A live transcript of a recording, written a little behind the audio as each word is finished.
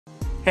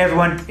Hey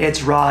everyone,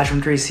 it's Raj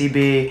from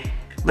 3CB.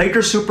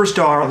 Lakers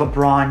superstar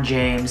LeBron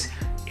James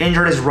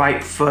injured his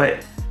right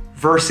foot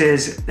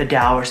versus the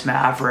Dallas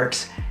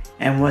Mavericks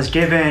and was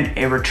given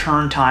a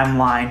return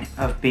timeline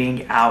of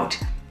being out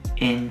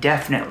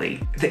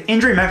indefinitely. The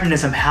injury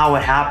mechanism, how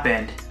it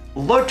happened,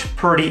 looked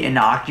pretty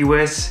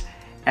innocuous.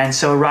 And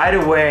so right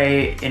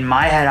away in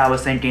my head, I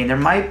was thinking there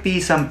might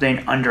be something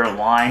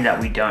underlying that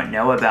we don't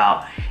know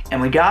about.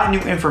 And we got new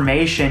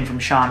information from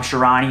Shams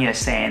Charania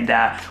saying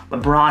that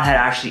LeBron had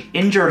actually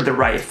injured the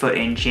right foot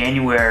in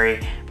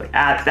January, but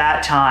at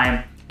that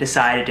time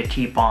decided to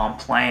keep on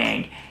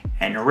playing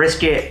and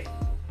risk it.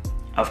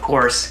 Of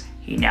course,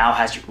 he now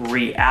has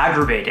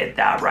re-aggravated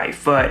that right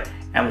foot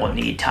and will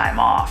need time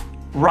off.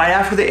 Right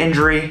after the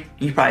injury,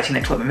 you've probably seen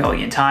the clip a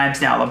million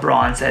times now,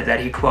 LeBron said that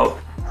he, quote,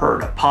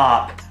 heard a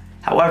pop.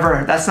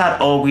 However, that's not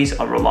always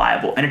a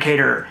reliable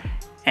indicator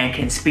and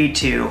can speak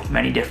to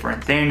many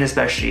different things,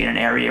 especially in an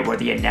area where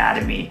the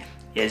anatomy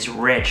is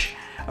rich.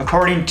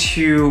 According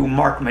to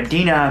Mark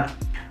Medina,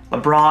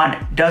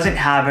 LeBron doesn't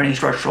have any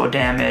structural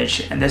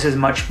damage, and this is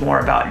much more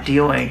about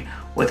dealing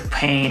with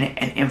pain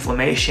and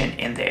inflammation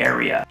in the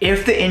area.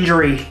 If the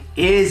injury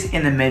is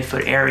in the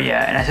midfoot area,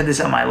 and I said this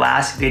on my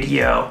last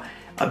video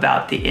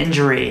about the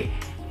injury,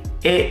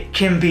 it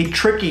can be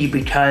tricky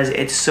because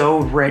it's so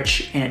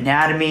rich in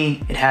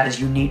anatomy. It has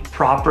unique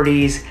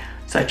properties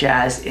such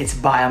as its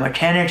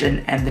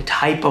biomechanics and the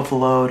type of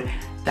load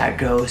that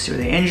goes through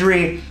the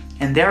injury,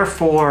 and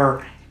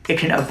therefore it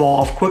can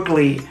evolve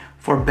quickly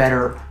for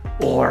better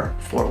or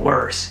for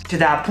worse. To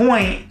that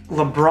point,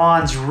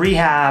 LeBron's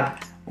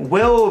rehab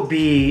will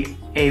be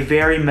a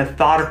very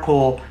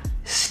methodical,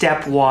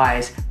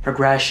 stepwise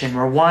progression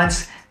where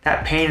once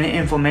that pain and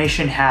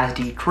inflammation has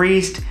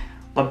decreased,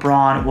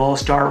 LeBron will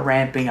start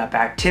ramping up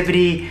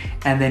activity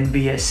and then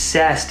be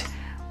assessed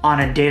on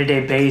a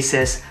day-to-day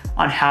basis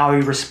on how he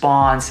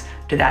responds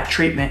to that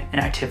treatment and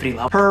activity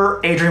level.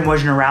 Per Adrian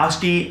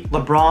Wojnarowski,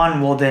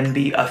 LeBron will then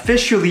be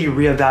officially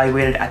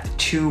reevaluated at the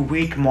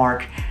 2-week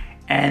mark,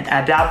 and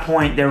at that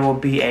point there will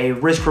be a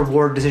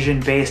risk-reward decision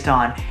based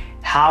on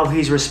how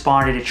he's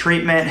responded to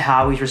treatment,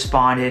 how he's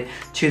responded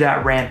to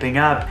that ramping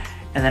up,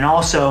 and then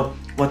also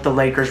what the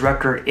Lakers'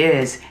 record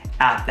is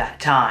at that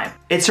time.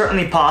 It's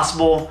certainly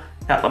possible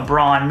that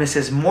LeBron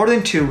misses more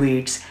than 2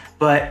 weeks,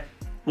 but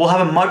we'll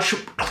have a much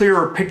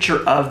clearer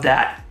picture of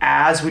that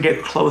as we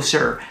get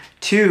closer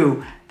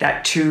to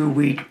that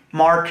 2-week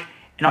mark,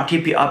 and I'll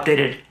keep you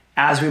updated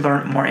as we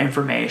learn more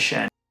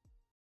information.